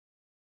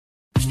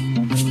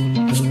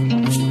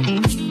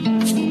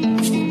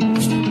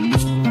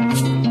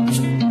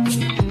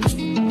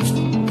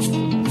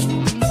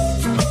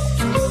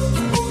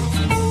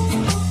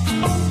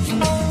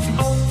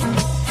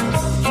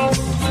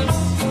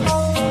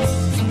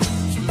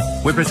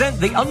We present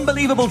The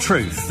Unbelievable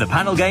Truth, the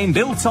panel game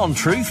built on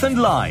truth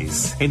and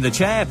lies. In the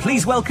chair,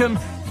 please welcome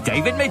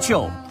David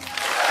Mitchell.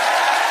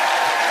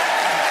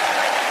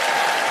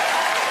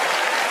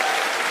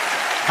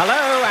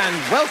 Hello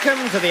and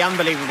welcome to The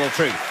Unbelievable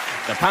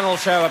Truth, the panel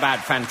show about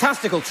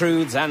fantastical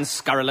truths and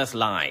scurrilous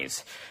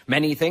lies.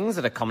 Many things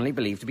that are commonly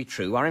believed to be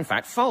true are in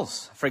fact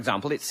false. For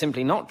example, it's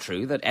simply not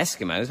true that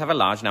Eskimos have a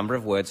large number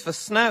of words for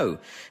snow.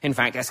 In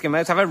fact,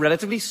 Eskimos have a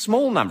relatively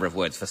small number of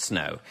words for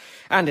snow.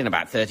 And in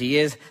about 30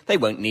 years, they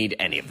won't need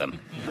any of them.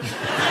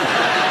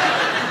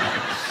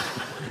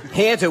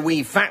 Here to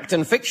weave fact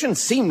and fiction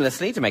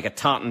seamlessly to make a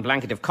tartan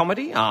blanket of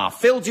comedy are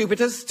Phil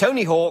Jupiters,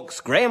 Tony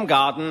Hawks, Graham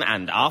Garden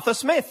and Arthur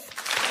Smith.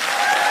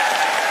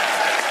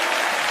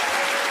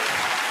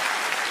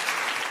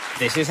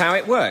 This is how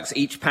it works.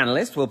 Each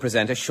panellist will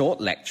present a short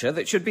lecture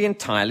that should be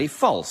entirely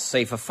false,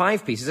 save for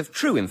 5 pieces of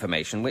true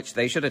information which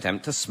they should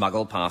attempt to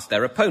smuggle past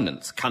their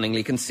opponents,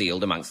 cunningly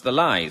concealed amongst the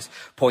lies.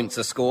 Points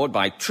are scored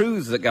by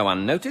truths that go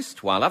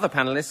unnoticed, while other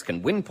panellists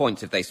can win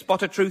points if they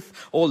spot a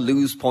truth or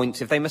lose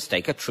points if they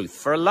mistake a truth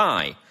for a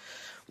lie.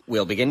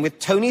 We'll begin with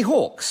Tony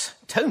Hawks.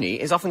 Tony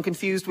is often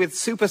confused with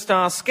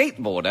superstar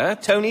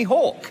skateboarder Tony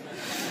Hawk.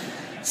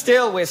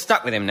 Still, we're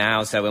stuck with him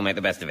now, so we'll make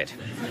the best of it.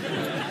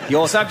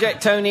 Your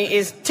subject, Tony,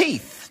 is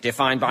teeth,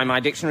 defined by my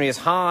dictionary as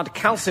hard,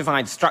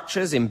 calcified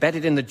structures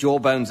embedded in the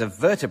jawbones of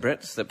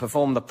vertebrates that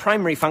perform the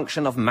primary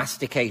function of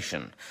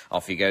mastication.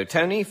 Off you go,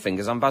 Tony.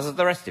 Fingers on buzzers,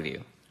 the rest of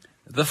you.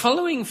 The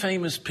following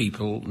famous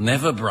people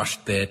never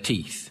brushed their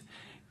teeth.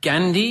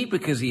 Gandhi,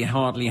 because he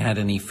hardly had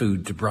any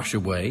food to brush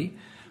away.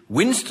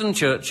 Winston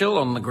Churchill,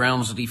 on the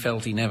grounds that he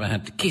felt he never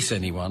had to kiss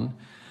anyone.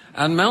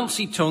 And Mao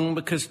Zedong,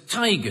 because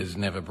tigers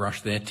never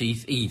brush their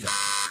teeth either.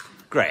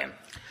 Graham.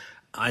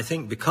 I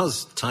think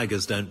because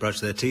tigers don't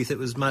brush their teeth, it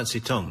was Mao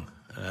Zedong,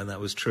 and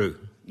that was true.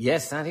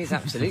 Yes, that is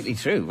absolutely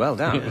true. Well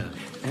done. Yeah.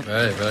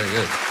 Very, very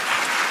good.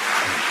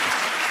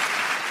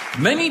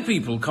 Many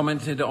people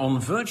commented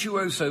on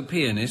virtuoso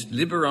pianist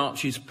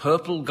Liberace's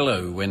purple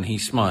glow when he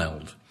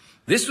smiled.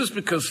 This was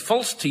because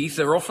false teeth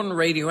are often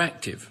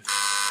radioactive.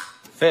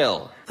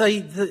 Phil.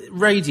 The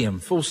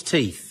radium, false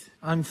teeth.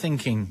 I'm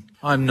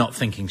not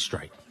thinking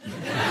straight.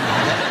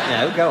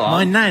 No, go on.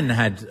 My nan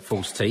had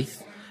false teeth.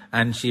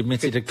 And she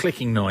emitted a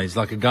clicking noise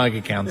like a Geiger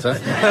counter.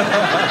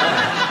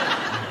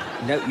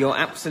 No, you're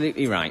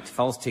absolutely right.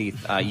 False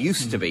teeth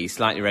used to be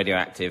slightly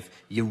radioactive.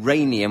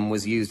 Uranium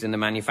was used in the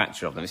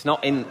manufacture of them. It's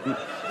not in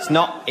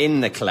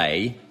the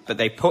clay, but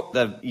they put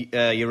the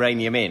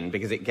uranium in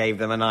because it gave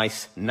them a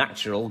nice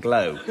natural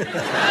glow.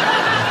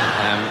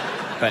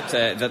 But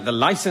the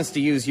license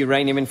to use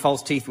uranium in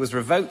false teeth was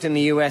revoked in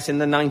the US in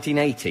the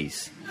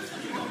 1980s.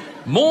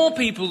 More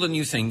people than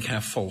you think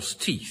have false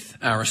teeth.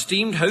 Our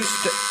esteemed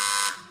host...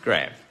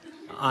 Graham.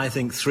 I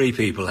think 3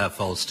 people have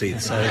false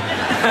teeth, so...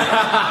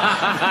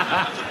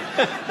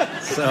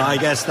 so I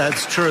guess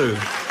that's true.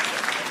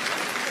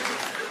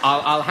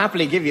 I'll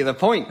happily give you the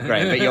point,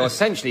 Graham, but you're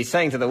essentially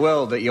saying to the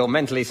world that you're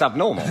mentally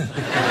subnormal. That's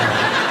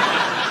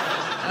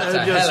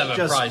a hell of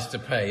a price to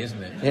pay,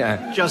 isn't it?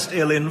 Yeah. Just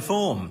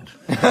ill-informed.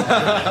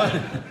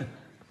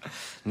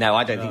 No,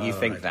 I don't think you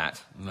think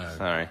that. No.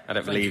 Sorry, I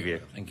don't believe you.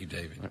 Thank you,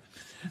 David.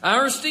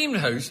 Our esteemed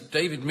host,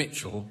 David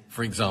Mitchell,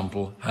 for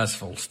example, has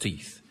false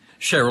teeth.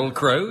 Sheryl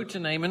Crow, to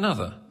name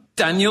another.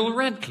 Daniel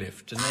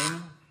Radcliffe, to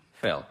name...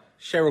 Phil.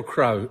 Sheryl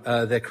Crow,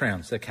 their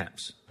crowns, their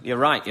caps. You're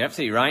right, you're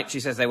absolutely right. She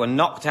says they were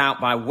knocked out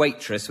by a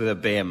waitress with a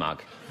beer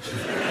mug.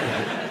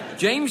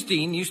 James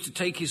Dean used to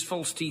take his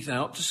false teeth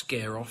out to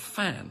scare off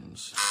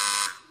fans.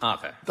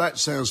 Arthur. That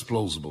sounds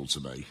plausible to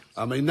me.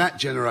 I mean, that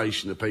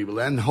generation of people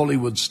and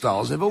Hollywood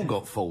stars, they've all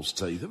got false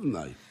teeth, haven't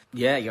they?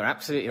 Yeah, you're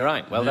absolutely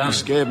right. Well done. You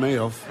scared me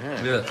off.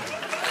 Yeah.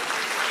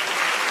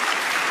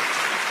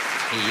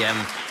 He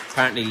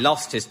apparently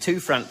lost his 2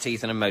 front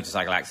teeth in a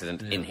motorcycle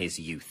accident in his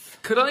youth.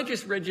 Could I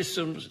just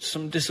register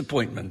some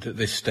disappointment at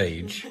this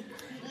stage?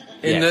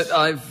 In Yes. that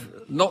I've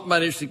not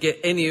managed to get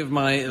any of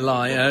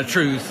my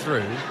truth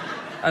through.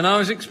 And I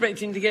was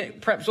expecting to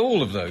get perhaps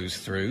all of those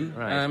through,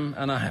 Right.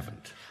 and I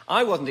haven't.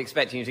 I wasn't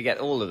expecting you to get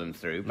all of them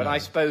through, but I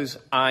suppose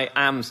I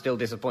am still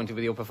disappointed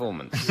with your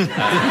performance.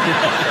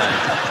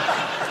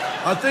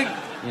 I think...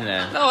 You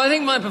know. No, I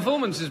think my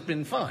performance has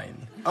been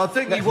fine. I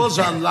think he was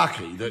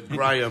unlucky that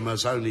Graham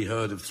has only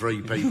heard of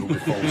 3 people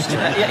with false teeth.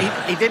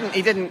 Yeah, he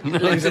didn't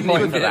lose a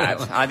point for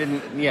that. I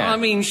didn't, yeah. I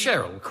mean,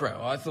 Sheryl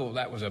Crow, I thought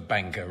that was a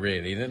banker,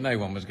 really, that no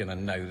one was going to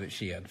know that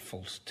she had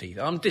false teeth.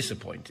 I'm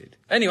disappointed.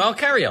 Anyway, I'll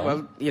carry on.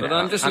 Well, you know, but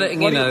I'm just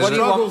letting you know. What do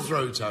you Struggle want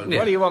through, Tony.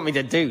 What do you want me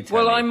to do, Tony?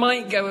 Well, I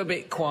might go a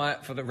bit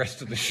quiet for the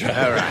rest of the show. All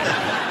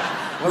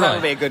right. Well, that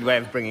would be a good way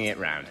of bringing it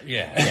round.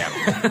 Yeah. Yeah.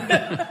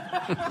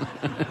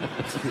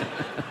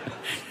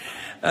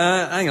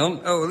 Hang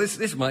on. Oh,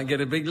 this might get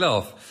a big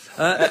laugh.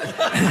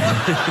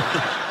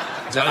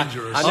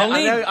 Dangerous.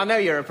 I know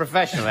you're a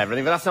professional and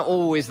everything, but that's not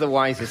always the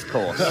wisest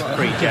course.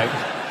 Pre-joke.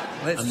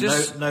 Let's And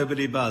just...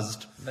 nobody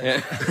buzzed.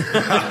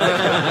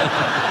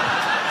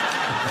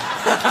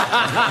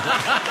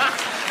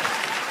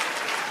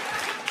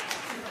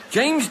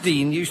 James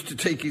Dean used to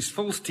take his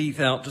false teeth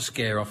out to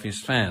scare off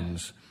his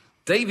fans.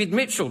 David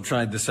Mitchell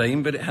tried the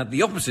same, but it had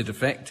the opposite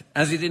effect,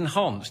 as it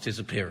enhanced his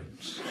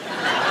appearance.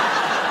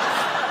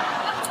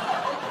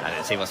 I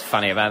don't see what's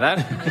funny about that.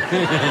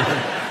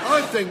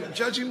 I think,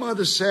 judging by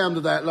the sound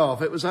of that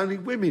laugh, it was only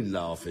women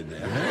laughing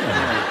there.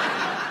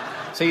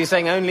 So you're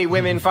saying only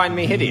women find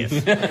me hideous?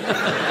 Well,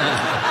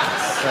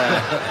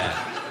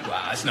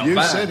 that's not You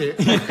bad. said it.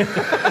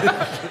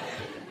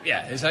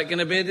 Yeah, is that going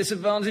to be a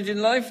disadvantage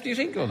in life, do you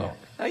think, or not?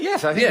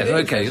 Yes, I think Yes, it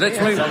is. okay, let's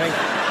Yes, move. I think-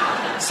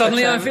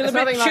 Suddenly I It's, feel a it's bit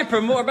nothing like-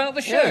 chipper, more about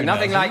the show. Yeah,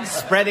 nothing like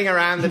spreading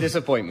around the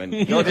disappointment.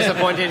 You're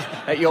disappointed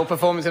at your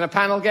performance in a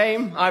panel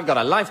game? I've got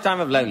a lifetime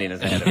of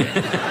loneliness ahead of me.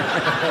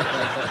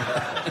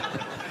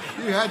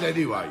 You had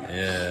anyway.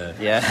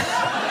 Yeah.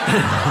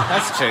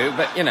 That's true,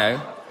 but, you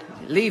know,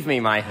 leave me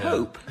my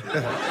hope.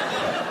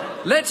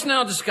 Let's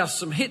now discuss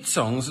some hit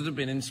songs that have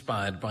been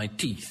inspired by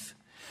teeth.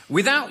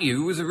 Without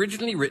You was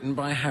originally written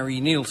by Harry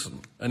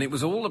Nilsson, and it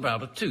was all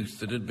about a tooth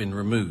that had been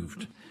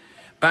removed.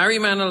 Barry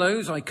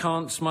Manilow's I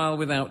Can't Smile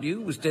Without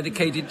You was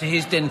dedicated to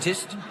his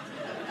dentist.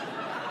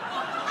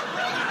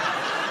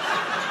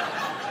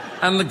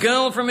 And The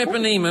Girl from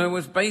Ipanema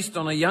was based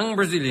on a young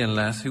Brazilian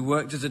lass who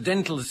worked as a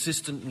dental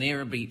assistant near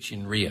a beach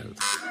in Rio.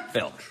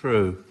 Phil.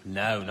 True.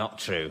 No, not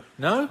true.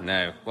 No?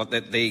 No. What,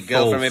 the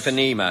girl from False.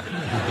 Ipanema?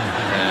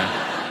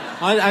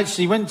 I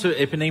actually went to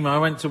Ipanema. I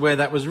went to where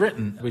that was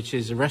written, which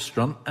is a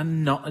restaurant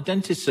and not a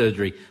dentist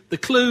surgery. The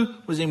clue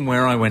was in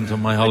where I went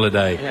on my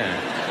holiday.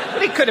 Yeah.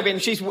 But it could have been,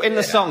 she's in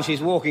the song,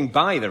 she's walking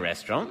by the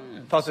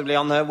restaurant, possibly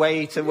on her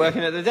way to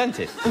working at the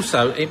dentist.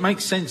 Also, it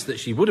makes sense that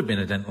she would have been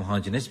a dental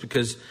hygienist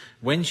because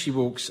when she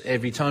walks,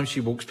 every time she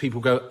walks, people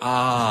go,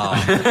 ah.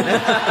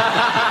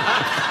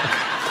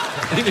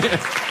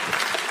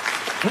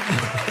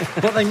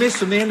 What they miss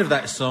from the end of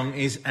that song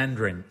is and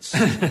rents.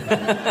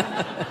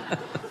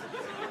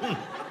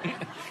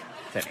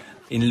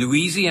 In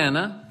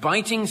Louisiana,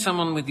 biting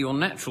someone with your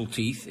natural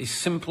teeth is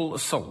simple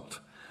assault,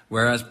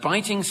 whereas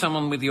biting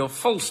someone with your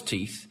false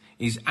teeth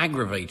is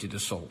aggravated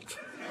assault.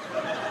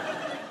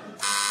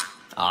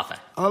 Arthur.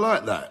 I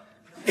like that.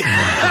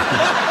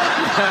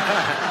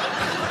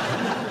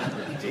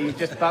 Are you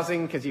just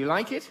buzzing because you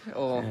like it,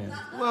 or...?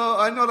 Well,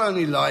 I not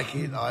only like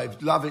it, I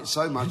love it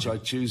so much I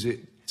choose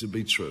it to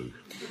be true.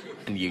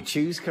 And you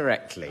choose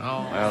correctly.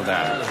 Oh. Well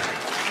done.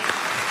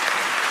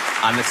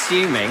 I'm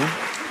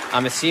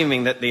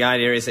assuming that the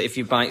idea is that if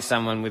you bite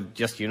someone with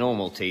just your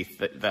normal teeth,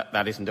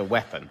 that isn't a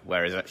weapon,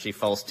 whereas actually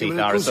false teeth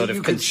Yeah, are a course, sort you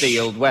of could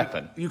concealed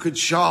weapon. You could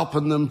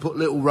sharpen them, put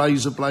little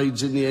razor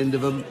blades in the end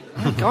of them.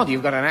 God,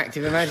 you've got an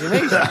active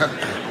imagination.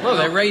 Well,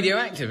 they're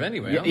radioactive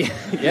anyway, aren't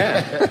they?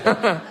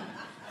 Yeah.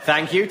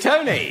 Thank you,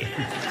 Tony.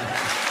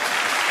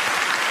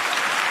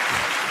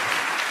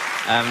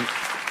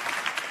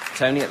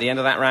 Tony, at the end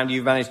of that round,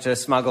 you've managed to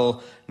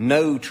smuggle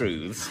no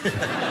truths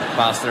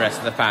past the rest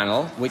of the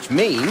panel, which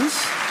means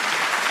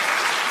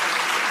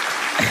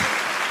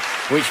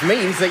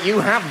that you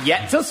have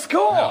yet to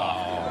score.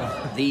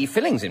 Oh. The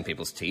fillings in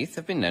people's teeth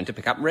have been known to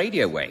pick up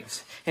radio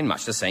waves in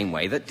much the same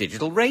way that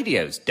digital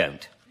radios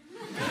don't.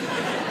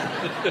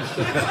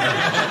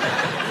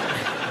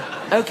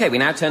 OK, we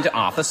now turn to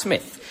Arthur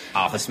Smith.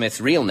 Arthur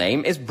Smith's real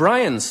name is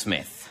Brian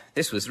Smith.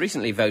 This was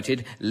recently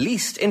voted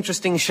least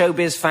interesting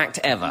showbiz fact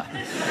ever.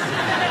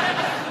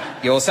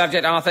 Your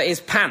subject, Arthur, is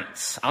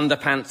pants,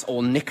 underpants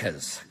or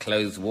knickers,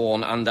 clothes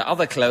worn under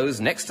other clothes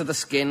next to the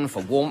skin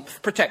for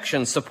warmth,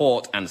 protection,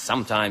 support and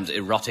sometimes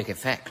erotic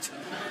effect.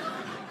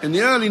 In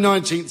the early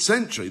 19th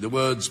century, the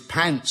words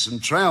pants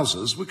and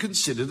trousers were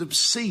considered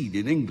obscene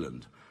in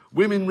England.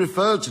 Women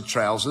referred to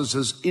trousers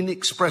as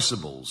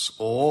inexpressibles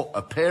or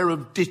a pair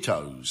of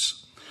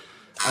dittos.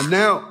 And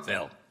now...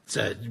 Phil.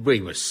 So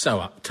we were so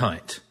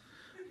uptight.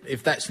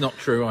 If that's not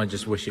true, I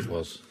just wish it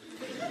was.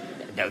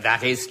 No,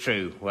 that is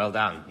true. Well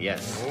done,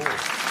 yes.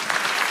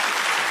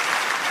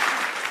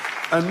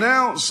 And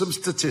now some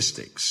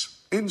statistics.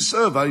 In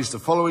surveys, the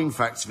following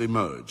facts have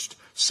emerged.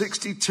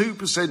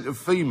 62% of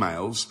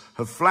females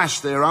have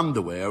flashed their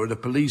underwear at a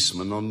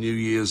policeman on New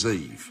Year's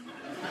Eve.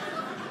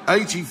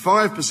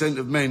 85%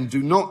 of men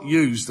do not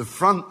use the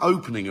front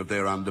opening of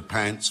their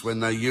underpants when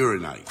they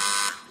urinate.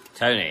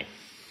 Tony.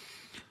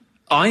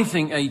 I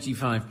think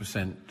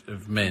 85%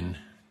 of men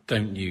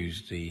don't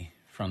use the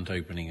front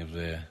opening of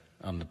their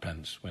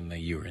underpants when they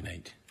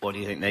urinate. What do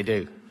you think they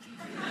do?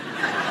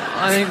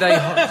 I think they...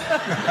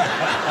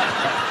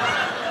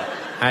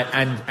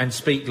 And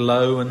speak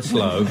low and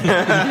slow.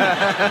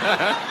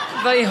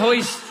 they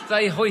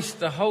hoist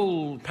the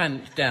whole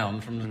pant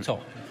down from the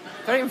top.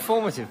 Very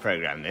informative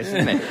programme, this,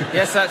 isn't it?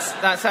 Yes,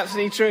 that's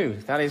absolutely true.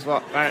 That is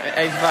what 85% of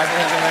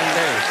men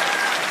do.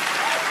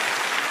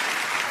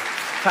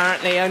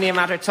 Apparently only a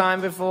matter of time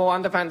before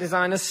underpant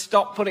designers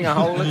stop putting a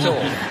hole at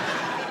all.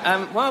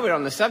 While we're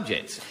on the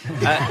subject,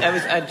 there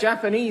was a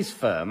Japanese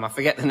firm, I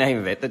forget the name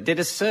of it, that did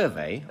a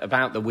survey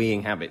about the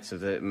weeing habits of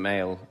the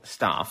male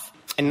staff.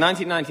 In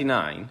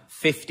 1999,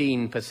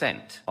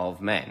 15%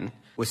 of men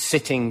were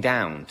sitting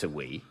down to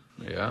wee.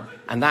 Yeah.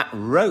 And that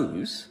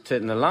rose,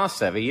 in the last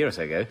survey, a year or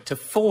so ago, to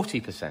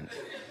 40%.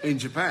 In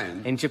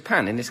Japan? In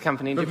Japan, in this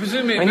company in But Japan.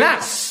 presumably... I mean,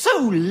 that's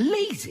so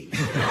lazy.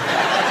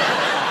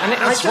 And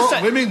That's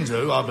what women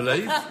do, I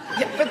believe.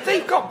 Yeah, but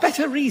they've got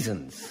better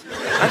reasons.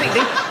 I think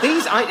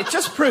it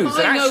just proves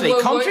that actually,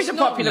 contrary to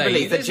popular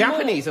belief, the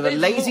Japanese are the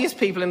laziest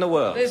people in the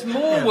world. There's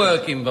more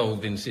work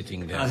involved in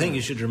sitting down. I think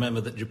you should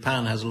remember that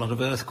Japan has a lot of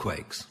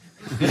earthquakes.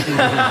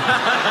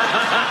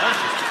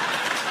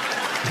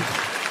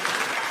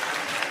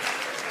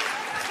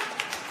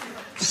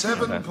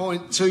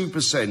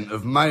 7.2%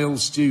 of male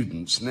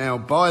students now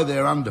buy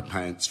their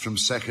underpants from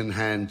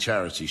second-hand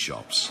charity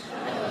shops.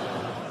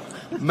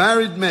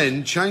 Married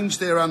men change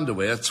their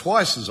underwear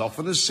twice as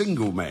often as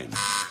single men.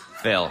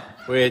 Phil.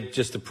 We're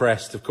just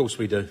oppressed, of course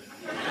we do.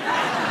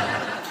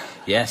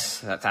 Yes,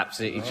 that's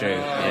absolutely true.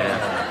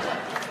 Yeah.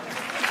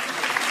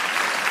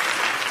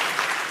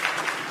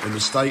 In the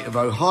state of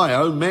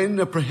Ohio, men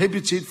are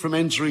prohibited from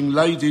entering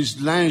ladies'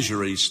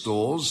 lingerie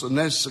stores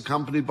unless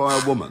accompanied by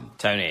a woman.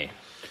 Tony.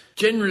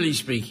 Generally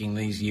speaking,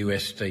 these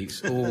US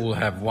states all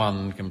have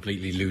one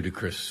completely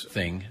ludicrous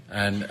thing,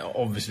 and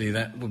obviously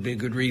that would be a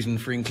good reason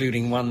for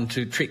including one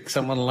to trick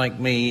someone like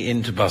me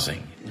into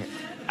buzzing.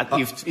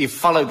 You've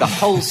followed the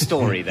whole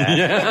story there.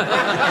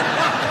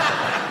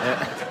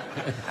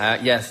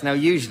 Yes, now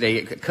usually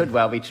it could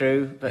well be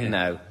true, but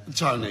no.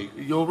 Tony,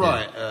 you're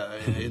right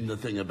in the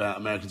thing about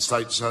American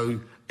states. So,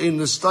 in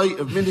the state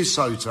of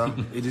Minnesota,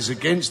 it is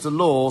against the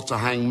law to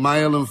hang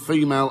male and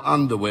female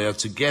underwear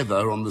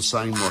together on the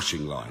same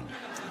washing line.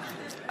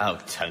 Oh,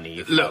 Tony,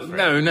 you Look,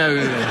 no. No,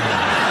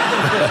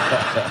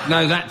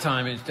 that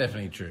time it's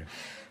definitely true.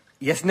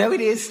 Yes, no,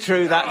 it is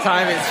true. That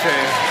time it's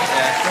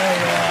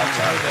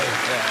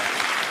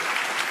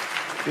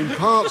true. In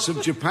parts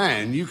of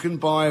Japan, you can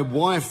buy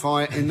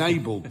Wi-Fi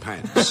enabled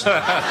pants.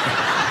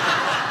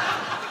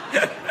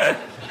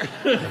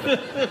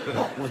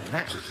 What would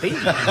that be?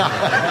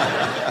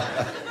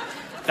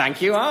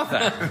 Thank you,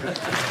 Arthur.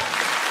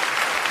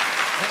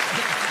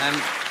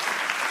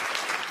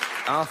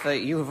 Arthur,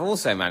 you have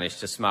also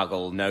managed to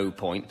smuggle no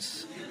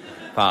points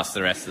past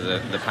the rest of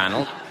the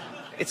panel.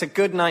 It's a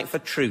good night for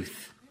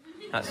truth.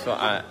 That's what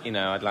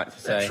I'd like to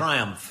say. A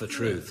triumph for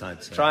truth,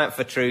 I'd say. Triumph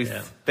for truth.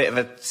 Yeah. Bit of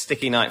a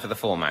sticky night for the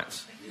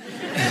formats.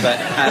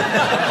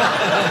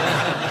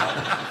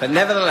 But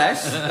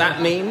nevertheless,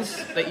 that means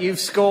that you've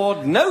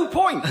scored no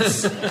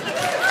points.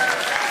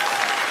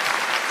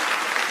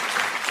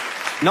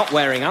 Not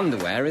wearing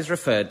underwear is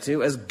referred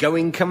to as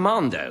going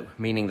commando,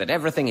 meaning that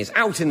everything is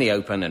out in the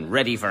open and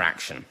ready for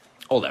action.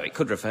 Although it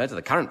could refer to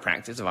the current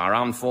practice of our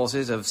armed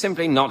forces of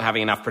simply not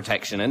having enough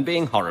protection and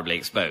being horribly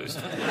exposed.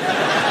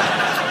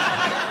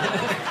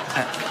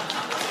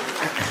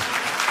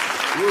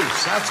 Ooh,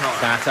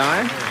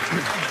 satire.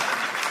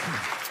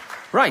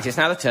 Right, it's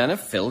now the turn of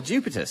Phil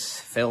Jupitus.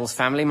 Phil's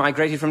family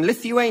migrated from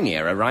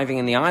Lithuania, arriving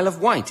in the Isle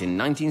of Wight in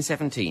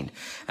 1917.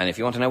 And if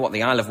you want to know what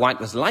the Isle of Wight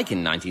was like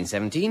in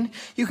 1917,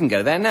 you can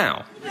go there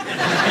now.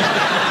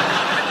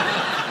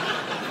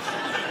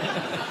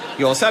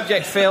 Your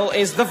subject, Phil,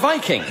 is the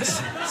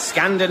Vikings,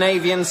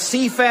 Scandinavian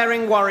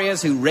seafaring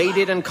warriors who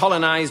raided and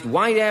colonised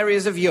wide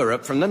areas of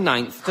Europe from the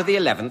 9th to the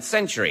 11th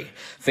century.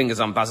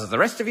 Fingers on buzzers, the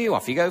rest of you.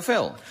 Off you go,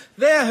 Phil.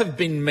 There have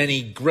been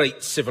many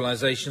great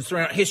civilisations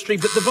throughout history,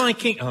 but the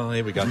Viking... Oh,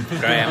 here we go.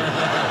 Graham.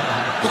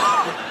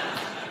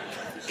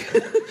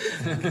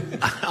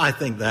 I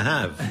think there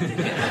have.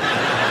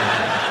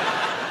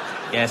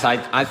 Yes,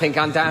 I think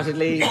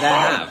undoubtedly there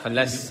have,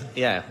 unless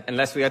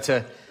we are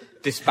to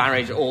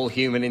disparage all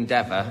human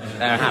endeavour.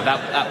 There have.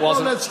 That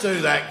wasn't... Well, let's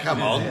do that,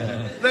 come on.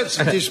 Yeah. Let's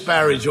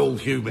disparage all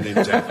human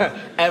endeavour.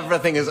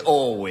 Everything has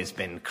always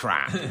been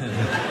crap.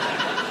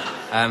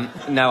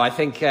 No, I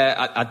think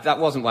that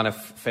wasn't one of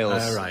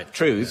Phil's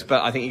truths,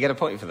 but I think you get a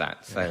point for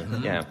that. So,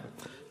 yeah.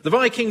 The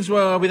Vikings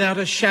were, without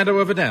a shadow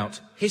of a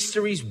doubt,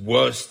 history's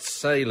worst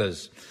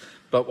sailors.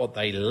 But what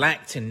they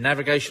lacked in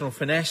navigational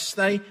finesse,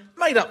 they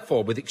made up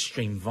for with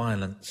extreme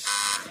violence.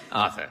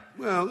 Arthur.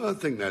 Well, I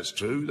think that's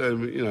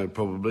true.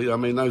 Probably. I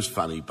mean, those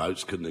funny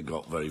boats couldn't have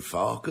got very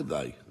far, could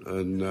they?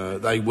 And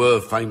they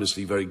were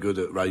famously very good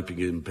at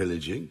raping and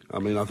pillaging. I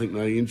mean, I think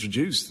they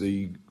introduced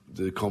the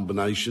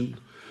combination.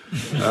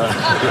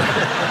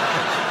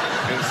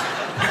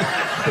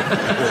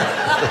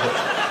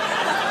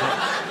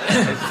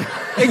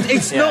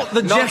 It's not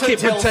the jacket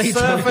potato.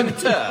 Surf and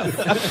turf.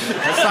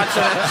 It's such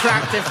an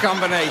attractive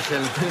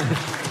combination.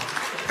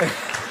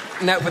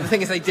 No, but the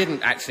thing is, they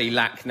didn't actually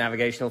lack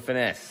navigational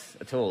finesse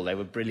at all. They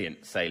were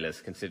brilliant sailors,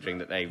 considering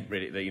that they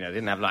really,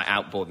 didn't have like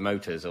outboard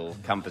motors or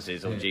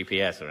compasses or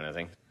GPS or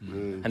anything.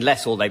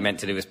 Unless all they meant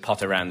to do was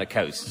pot around the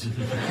coast.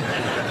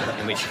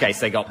 In which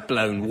case they got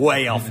blown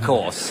way off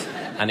course,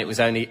 and it was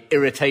only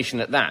irritation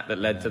at that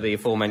led to the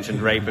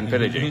aforementioned rape and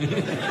pillaging.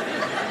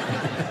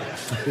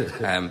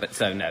 But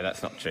no,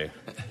 that's not true.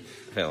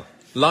 Phil.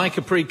 Like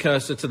a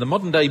precursor to the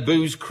modern-day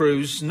booze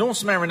cruise,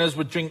 Norse mariners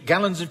would drink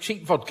gallons of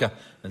cheap vodka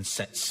and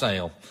set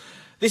sail.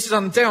 This is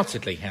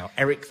undoubtedly how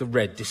Eric the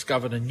Red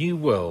discovered a new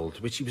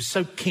world, which he was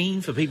so keen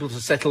for people to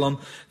settle on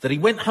that he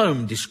went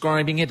home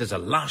describing it as a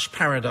lush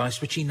paradise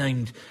which he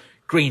named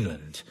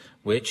Greenland,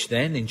 which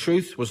then, in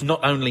truth, was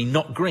not only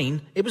not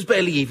green, it was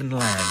barely even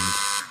land.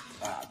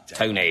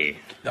 Tony.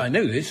 I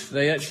know this.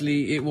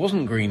 It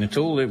wasn't green at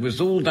all. It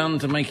was all done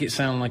to make it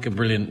sound like a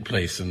brilliant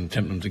place and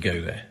tempt them to go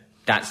there.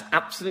 That's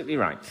absolutely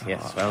right.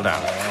 Yes, well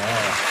done.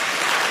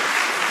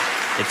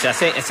 It's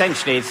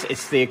essentially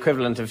it's the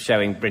equivalent of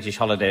showing British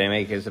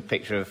holidaymakers a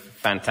picture of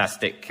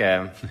fantastic,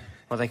 what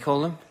do they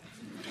call them?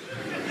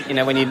 You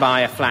know, when you buy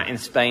a flat in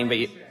Spain, but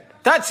you...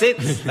 That's it,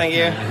 thank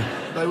you.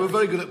 They were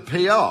very good at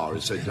PR,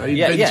 essentially.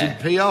 They invented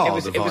PR,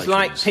 It was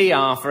like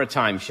PR for a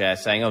timeshare,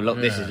 saying, oh, look,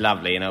 this is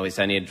lovely, you know, it's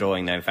only a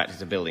drawing there, in fact,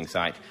 it's a building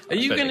site. Are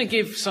you going to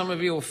give some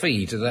of your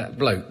fee to that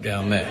bloke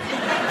down there?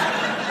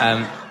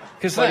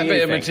 Because that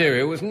bit of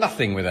material was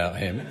nothing without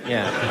him.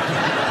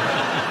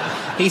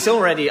 Yeah. He's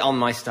already on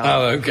my staff.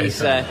 Oh, OK.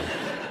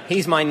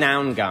 He's my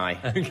noun guy.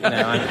 Okay.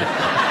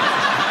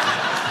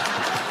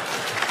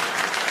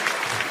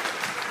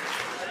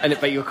 You know,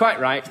 but you were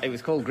quite right. It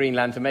was called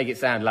Greenland to make it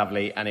sound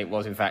lovely, and it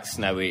was, in fact,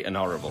 snowy and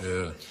horrible.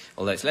 Yeah.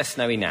 Although it's less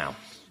snowy now.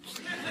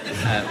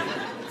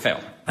 Phil.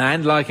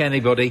 And like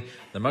anybody,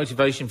 the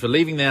motivation for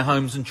leaving their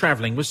homes and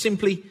travelling was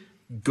simply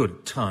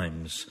good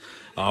times.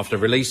 After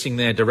releasing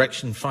their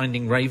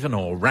direction-finding raven,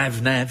 or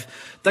Ravnav,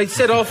 they'd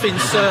set off in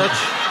search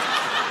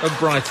of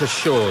brighter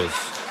shores.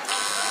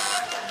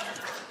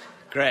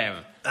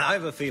 Graham. I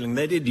have a feeling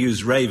they did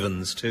use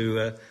ravens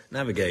to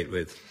navigate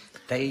with.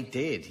 They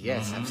did,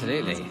 yes,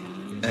 absolutely.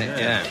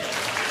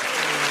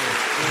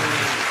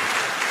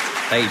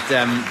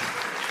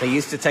 They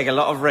used to take a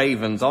lot of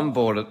ravens on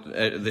board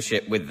the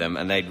ship with them,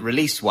 and they'd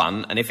release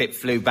one, and if it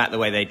flew back the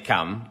way they'd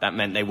come, that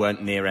meant they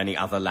weren't near any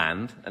other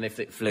land, and if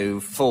it flew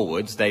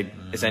forwards, they'd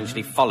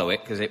essentially follow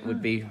it, because it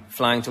would be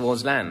flying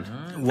towards land.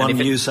 One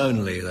use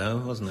only, though,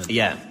 wasn't it?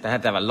 Yeah, they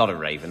had to have a lot of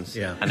ravens.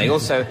 Yeah. And they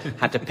also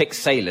had to pick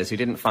sailors who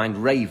didn't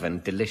find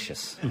raven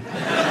delicious.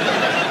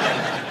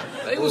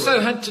 They also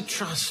had to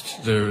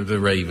trust the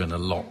raven a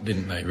lot,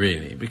 didn't they,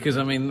 really? Because,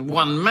 I mean,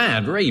 one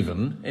mad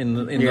raven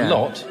in the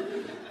lot,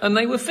 and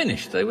they were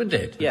finished. They were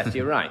dead. Yes,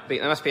 you're right. But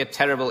there must be a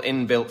terrible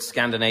inbuilt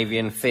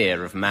Scandinavian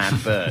fear of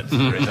mad birds as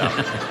a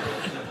result.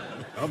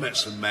 I met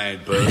some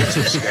mad birds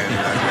in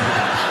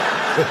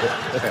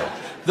Scandinavia.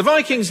 The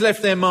Vikings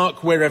left their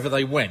mark wherever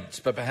they went,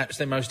 but perhaps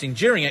their most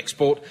enduring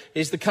export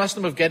is the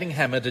custom of getting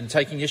hammered and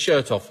taking your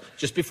shirt off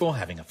just before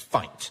having a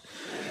fight.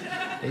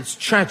 It's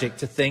tragic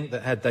to think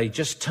that had they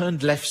just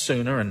turned left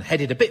sooner and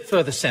headed a bit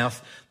further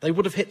south, they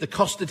would have hit the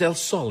Costa del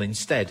Sol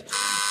instead.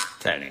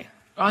 Tony.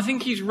 I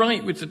think he's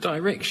right with the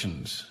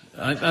directions.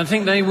 I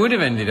think they would have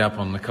ended up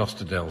on the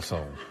Costa del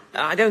Sol.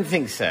 I don't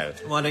think so.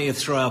 Why don't you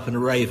throw up in a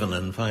raven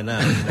and find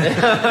out?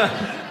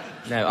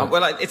 No,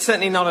 well, it's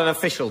certainly not an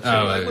official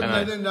tour.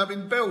 Wouldn't they end up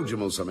in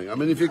Belgium or something? I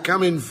mean, if you're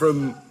coming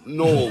from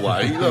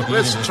Norway, look,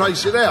 let's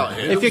trace it out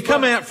here. If you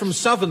come out from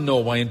southern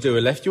Norway and do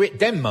a left, you hit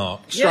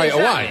Denmark straight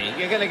away.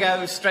 You're going to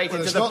go straight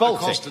into the Baltic. It's not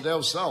the Costa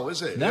del Sol,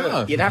 is it? No.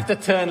 Yeah. You'd have to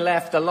turn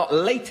left a lot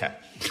later.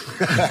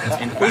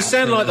 We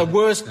sound like the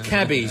worst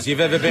cabbies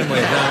you've ever been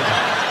with.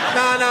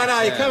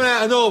 No, you come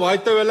out of Norway,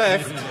 do a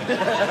left.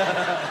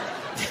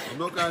 I'm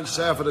not going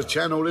south of the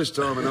Channel this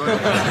time of night.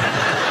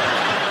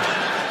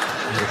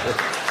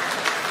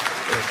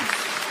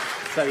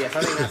 So, yes,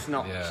 I think that's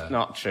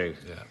not true.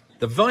 Yeah.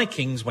 The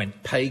Vikings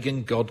went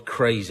pagan god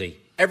crazy.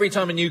 Every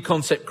time a new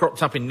concept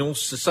cropped up in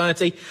Norse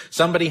society,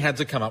 somebody had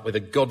to come up with a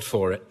god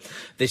for it.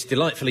 This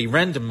delightfully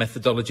random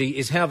methodology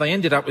is how they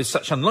ended up with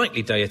such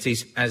unlikely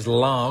deities as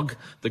Lag,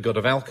 the god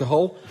of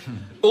alcohol,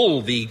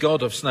 Ul, the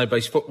god of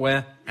snow-based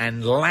footwear,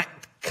 and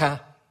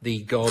Latka,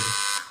 the god...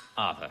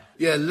 Arthur.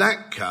 Yeah,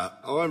 Latka.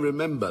 I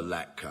remember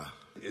Latka.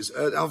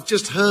 I've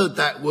just heard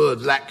that word,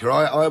 Latka.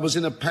 I was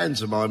in a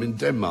pantomime in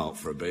Denmark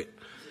for a bit.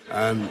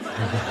 I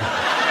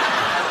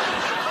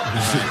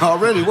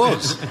really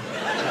was.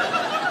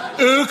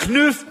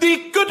 Knuf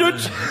die kudut!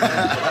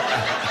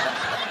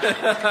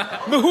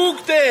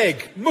 Mahugdeg!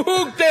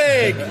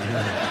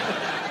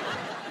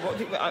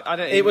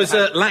 It was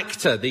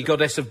Lacta, the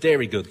goddess of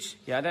dairy goods.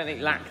 Yeah, I don't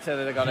think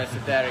Lacta, the goddess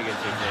of dairy goods,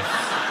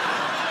 exists.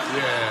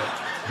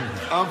 Yeah.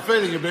 I'm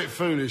feeling a bit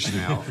foolish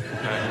now.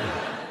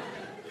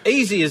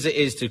 Easy as it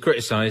is to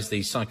criticise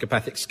these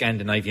psychopathic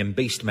Scandinavian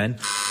beastmen.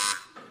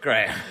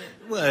 Graham.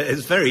 Well,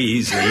 it's very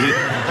easy.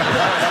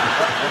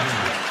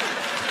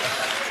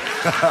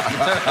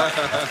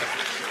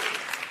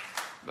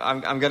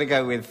 I'm going to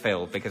go with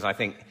Phil, because I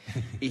think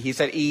he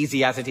said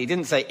easy as it... He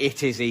didn't say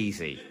it is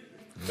easy.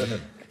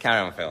 Carry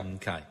on, Phil.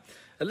 OK.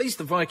 At least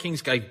the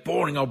Vikings gave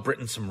boring old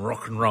Britain some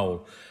rock and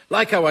roll.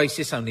 Like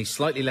Oasis, only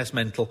slightly less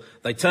mental,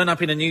 they turn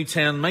up in a new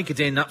town, make a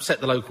din,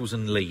 upset the locals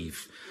and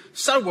leave.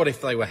 So what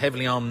if they were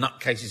heavily armed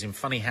nutcases in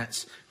funny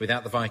hats?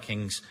 Without the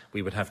Vikings,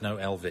 we would have no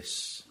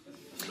Elvis.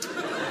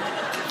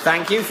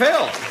 Thank you,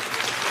 Phil.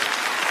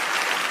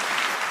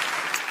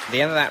 At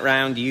the end of that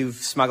round, you've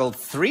smuggled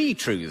 3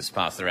 truths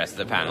past the rest of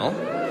the panel,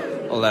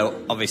 although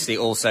obviously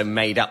also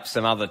made up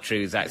some other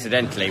truths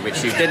accidentally,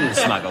 which you didn't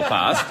smuggle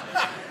past.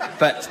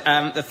 But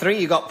the three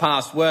you got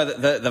past were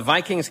that the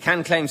Vikings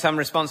can claim some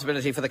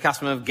responsibility for the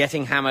custom of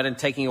getting hammered and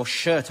taking your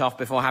shirt off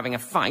before having a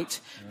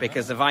fight,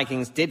 because the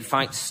Vikings did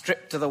fight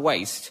stripped to the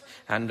waist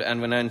and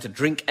were known to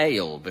drink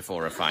ale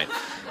before a fight.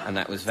 And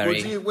that was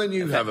very when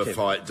you have a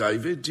fight,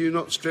 David, do you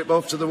not strip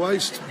off to the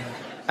waist?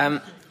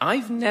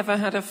 I've never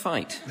had a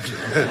fight.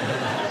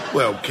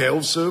 Well,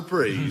 quelle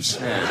surprise.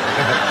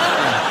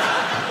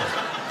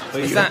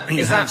 Is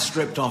that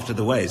stripped off to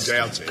the waist?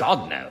 Doubt it.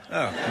 God, no.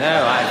 Oh.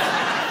 No,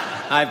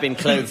 I've been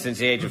clothed since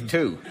the age of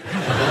 2.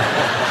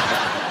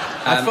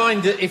 I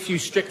find that if you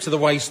strip to the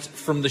waist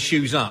from the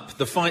shoes up,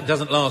 the fight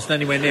doesn't last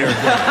anywhere near as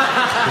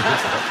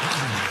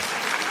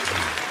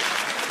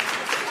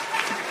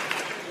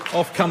long.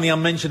 Off come the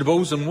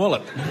unmentionables and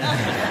wallop.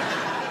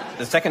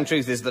 The second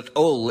truth is that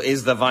Ul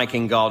is the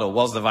Viking god, or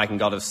was the Viking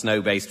god of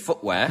snow-based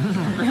footwear.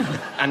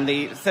 And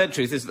the third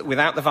truth is that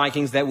without the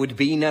Vikings, there would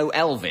be no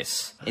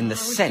Elvis, in the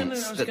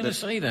sense that... I was going to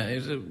say that.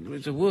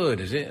 It's a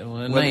word, is it?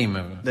 Or a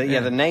name?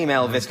 The name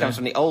Elvis comes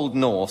from the Old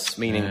Norse,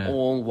 meaning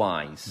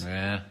all-wise.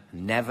 Yeah.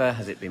 Never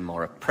has it been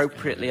more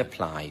appropriately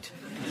applied.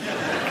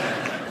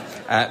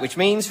 Which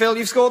means, Phil,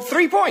 you've scored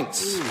 3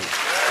 points. Ooh.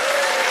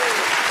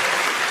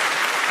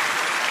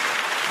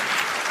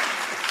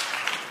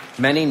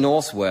 Many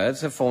Norse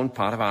words have formed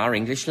part of our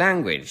English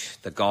language.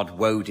 The god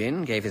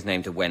Woden gave his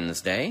name to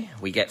Wednesday.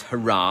 We get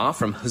hurrah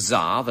from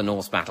huzzah, the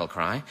Norse battle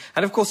cry.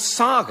 And, of course,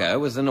 saga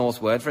was the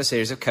Norse word for a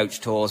series of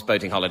coach tours,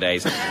 boating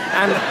holidays,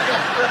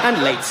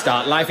 and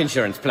late-start life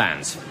insurance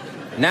plans.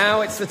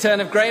 Now it's the turn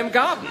of Graham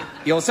Garden.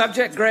 Your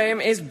subject, Graham,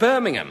 is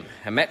Birmingham,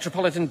 a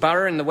metropolitan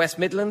borough in the West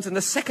Midlands and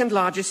the second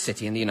largest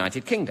city in the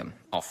United Kingdom.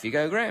 Off you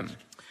go, Graham.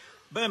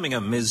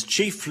 Birmingham is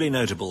chiefly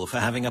notable for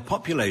having a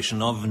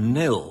population of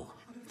 0.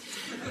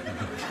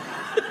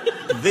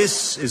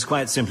 This is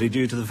quite simply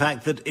due to the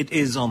fact that it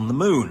is on the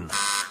moon.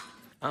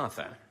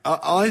 Arthur?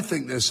 I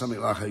think there's something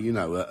like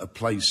a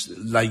place,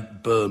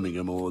 Lake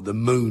Birmingham, or the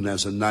moon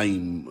as a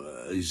name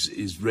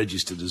is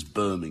registered as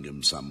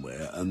Birmingham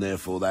somewhere, and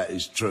therefore that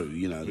is true,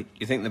 You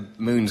think the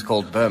moon's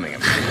called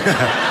Birmingham?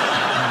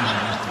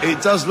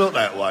 It does look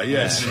that way,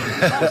 yes.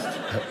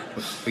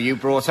 Were you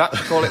brought up to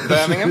call it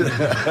Birmingham?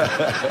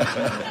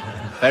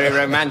 Very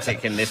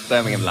romantic in this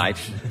Birmingham light.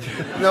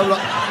 No,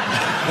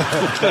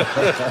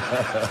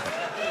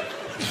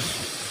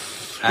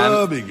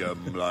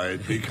 Birmingham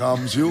light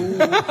becomes you.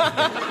 No, but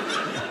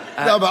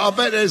I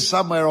bet there's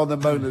somewhere on the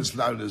moon that's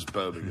known as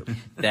Birmingham.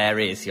 There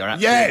is, you're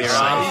absolutely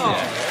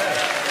right.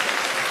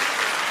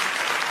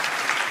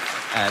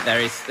 Oh.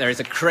 There is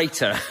a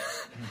crater.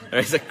 There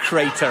is a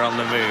crater on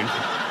the moon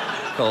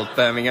called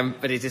Birmingham,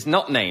 but it is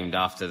not named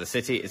after the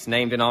city. It's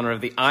named in honour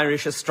of the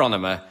Irish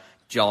astronomer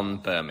John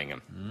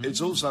Birmingham.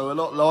 It's also a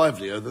lot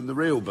livelier than the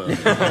real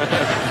Birmingham.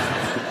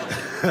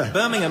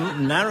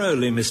 Birmingham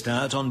narrowly missed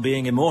out on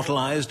being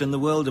immortalised in the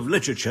world of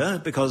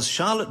literature because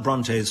Charlotte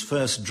Bronte's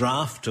first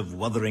draft of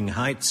Wuthering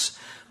Heights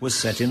was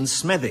set in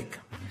Smethwick.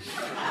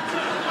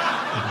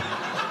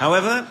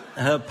 However,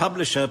 her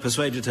publisher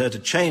persuaded her to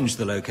change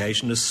the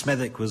location as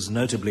Smethwick was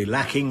notably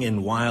lacking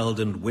in wild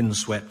and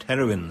windswept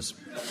heroines.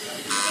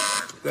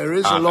 There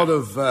is a lot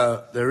of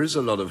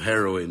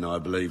heroin, I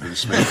believe, in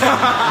Smethwick.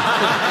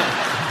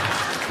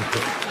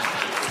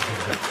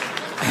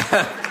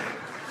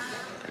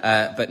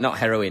 But not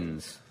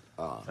heroines.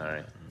 Oh.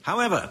 Sorry.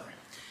 However,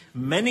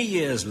 many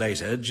years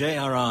later,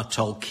 J.R.R.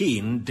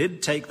 Tolkien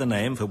did take the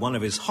name for one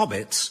of his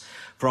hobbits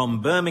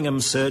from Birmingham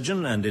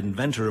surgeon and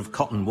inventor of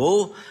cotton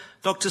wool,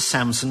 Dr.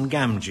 Samson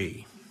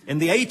Gamgee. In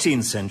the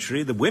 18th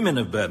century, the women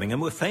of Birmingham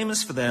were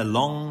famous for their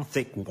long,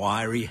 thick,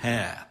 wiry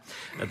hair.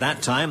 At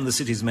that time, the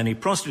city's many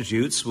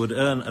prostitutes would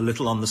earn a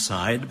little on the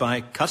side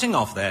by cutting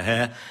off their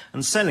hair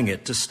and selling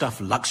it to stuff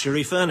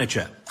luxury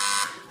furniture.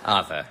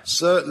 Arthur?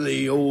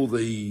 Certainly all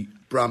the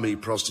Brummie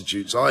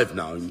prostitutes I've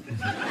known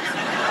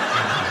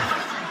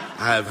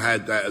have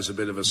had that as a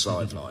bit of a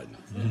sideline.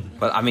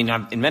 Well, I mean,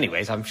 in many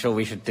ways, I'm sure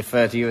we should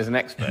defer to you as an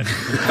expert.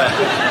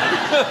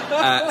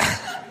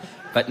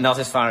 But not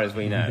as far as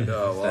we know.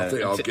 No, I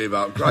think I'll give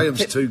up.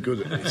 Graham's too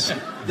good at this.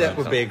 That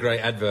would be a great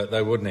advert,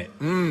 though, wouldn't it?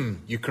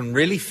 You can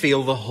really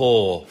feel the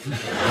whore.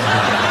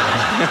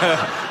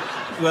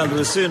 Well, there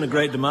was soon a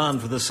great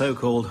demand for the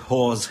so-called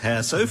whore's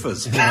hair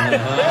sofas.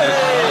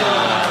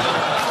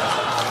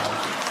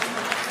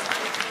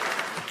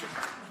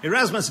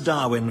 Erasmus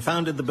Darwin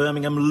founded the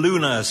Birmingham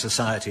Lunar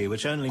Society,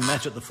 which only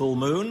met at the full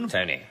moon.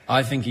 Tony?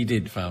 I think he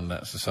did found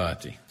that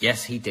society.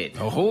 Yes, he did.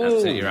 Oh,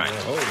 absolutely right.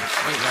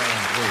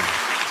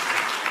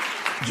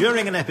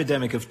 During an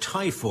epidemic of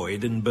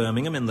typhoid in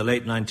Birmingham in the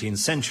late 19th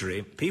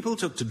century, people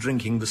took to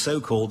drinking the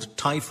so-called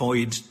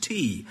typhoid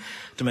tea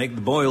to make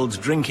the boiled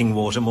drinking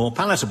water more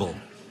palatable.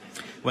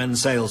 When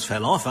sales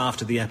fell off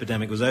after the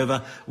epidemic was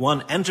over,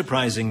 one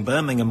enterprising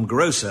Birmingham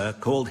grocer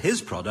called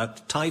his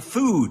product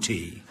Typhoo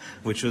tea,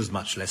 which was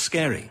much less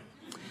scary.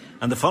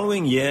 And the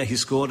following year he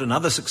scored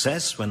another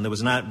success when there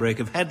was an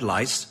outbreak of head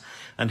lice,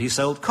 and he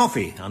sold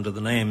coffee under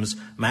the names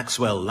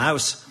Maxwell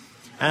Louse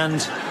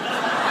and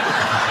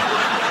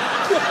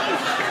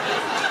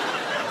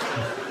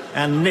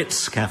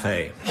Nits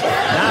Cafe.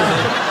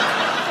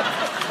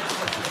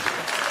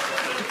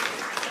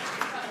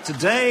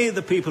 Today,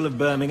 the people of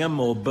Birmingham,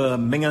 or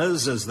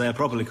Birmingers as they're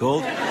properly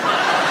called,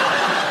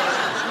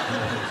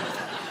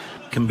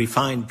 can be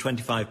fined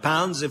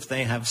 £25 if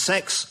they have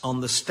sex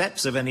on the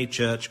steps of any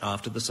church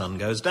after the sun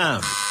goes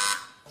down.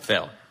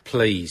 Phil.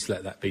 Please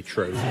let that be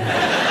true.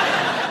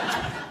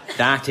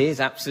 That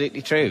is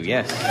absolutely true,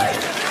 yes.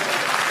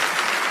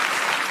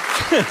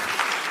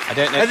 I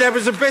don't know. And that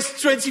was the best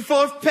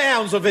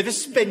 £25 I've ever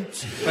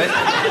spent. But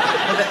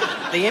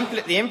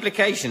the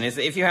implication is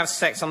that if you have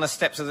sex on the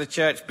steps of the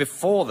church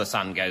before the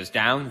sun goes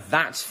down,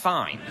 that's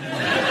fine.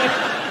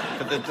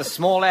 But the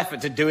small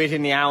effort to do it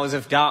in the hours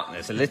of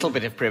darkness, a little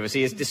bit of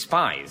privacy, is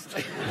despised.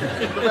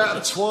 What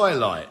about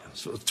twilight?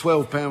 Sort of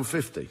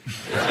 £12.50.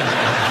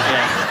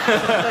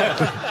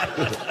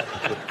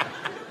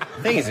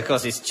 The thing is, of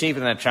course, it's cheaper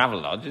than a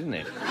travel lodge, isn't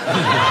it?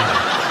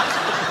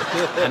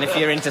 And if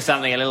you're into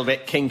something a little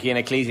bit kinky and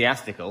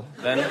ecclesiastical,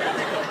 then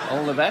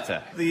all the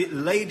better. The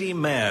Lady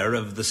Mayor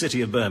of the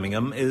city of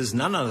Birmingham is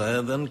none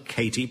other than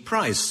Katie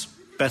Price,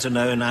 better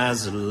known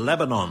as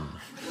Lebanon.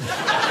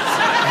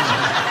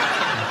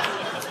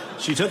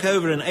 She took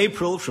over in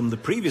April from the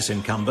previous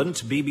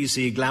incumbent,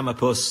 BBC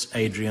glamourpuss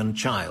Adrian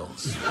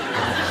Chiles.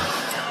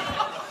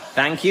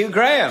 Thank you,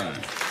 Graham.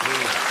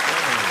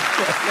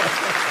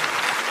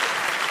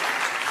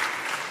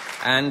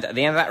 And at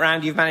the end of that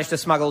round, you've managed to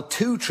smuggle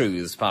 2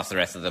 truths past the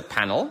rest of the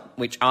panel,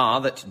 which are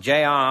that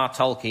J.R.R.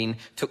 Tolkien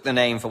took the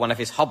name for one of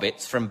his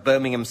hobbits from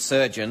Birmingham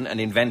surgeon and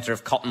inventor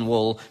of cotton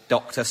wool,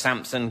 Dr.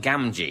 Sampson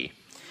Gamgee.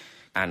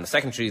 And the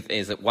second truth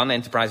is that one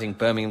enterprising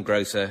Birmingham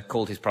grocer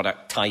called his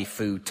product Thai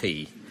food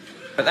tea.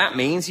 But that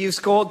means you've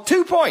scored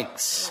 2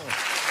 points.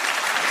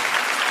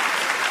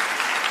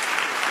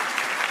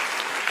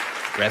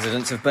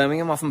 Residents of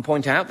Birmingham often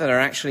point out that there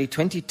are actually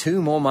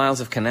 22 more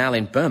miles of canal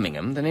in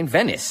Birmingham than in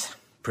Venice,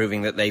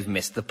 proving that they've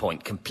missed the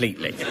point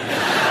completely.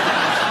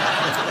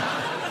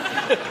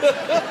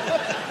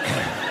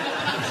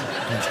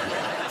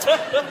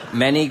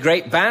 Many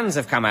great bands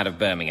have come out of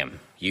Birmingham.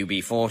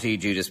 UB40,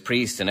 Judas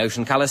Priest and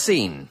Ocean Colour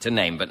Scene, to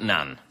name but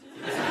none.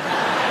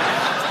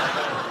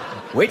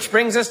 Which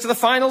brings us to the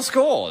final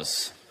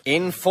scores.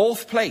 In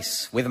 4th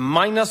place, with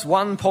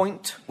 -1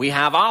 point, we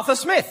have Arthur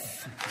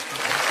Smith.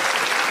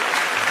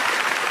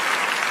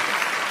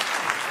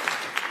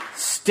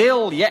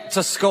 Still yet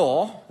to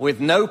score, with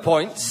no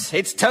points,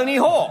 it's Tony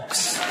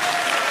Hawks.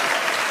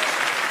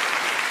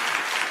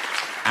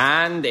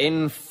 And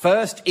in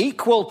first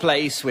equal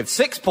place, with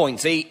 6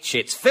 points each,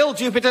 it's Phil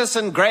Jupitus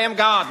and Graham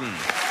Garden.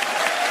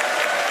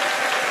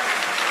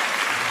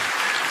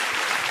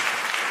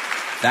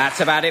 That's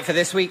about it for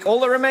this week. All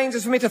that remains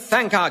is for me to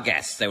thank our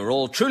guests. They were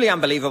all truly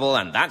unbelievable,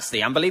 and that's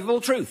the unbelievable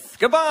truth.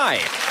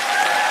 Goodbye.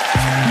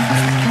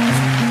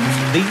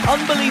 The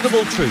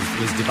Unbelievable Truth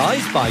was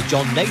devised by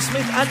John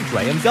Naismith and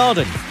Graham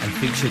Garden and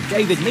featured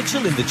David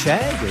Mitchell in the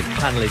chair with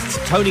panellists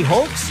Tony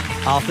Hawks,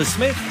 Arthur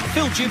Smith,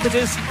 Phil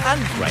Jupitus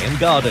and Graham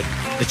Garden.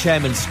 The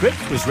chairman's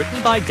script was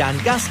written by Dan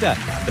Gaster.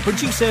 The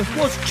producer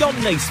was John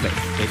Naismith.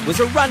 It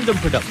was a random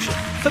production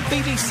for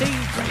BBC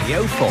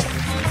Radio 4.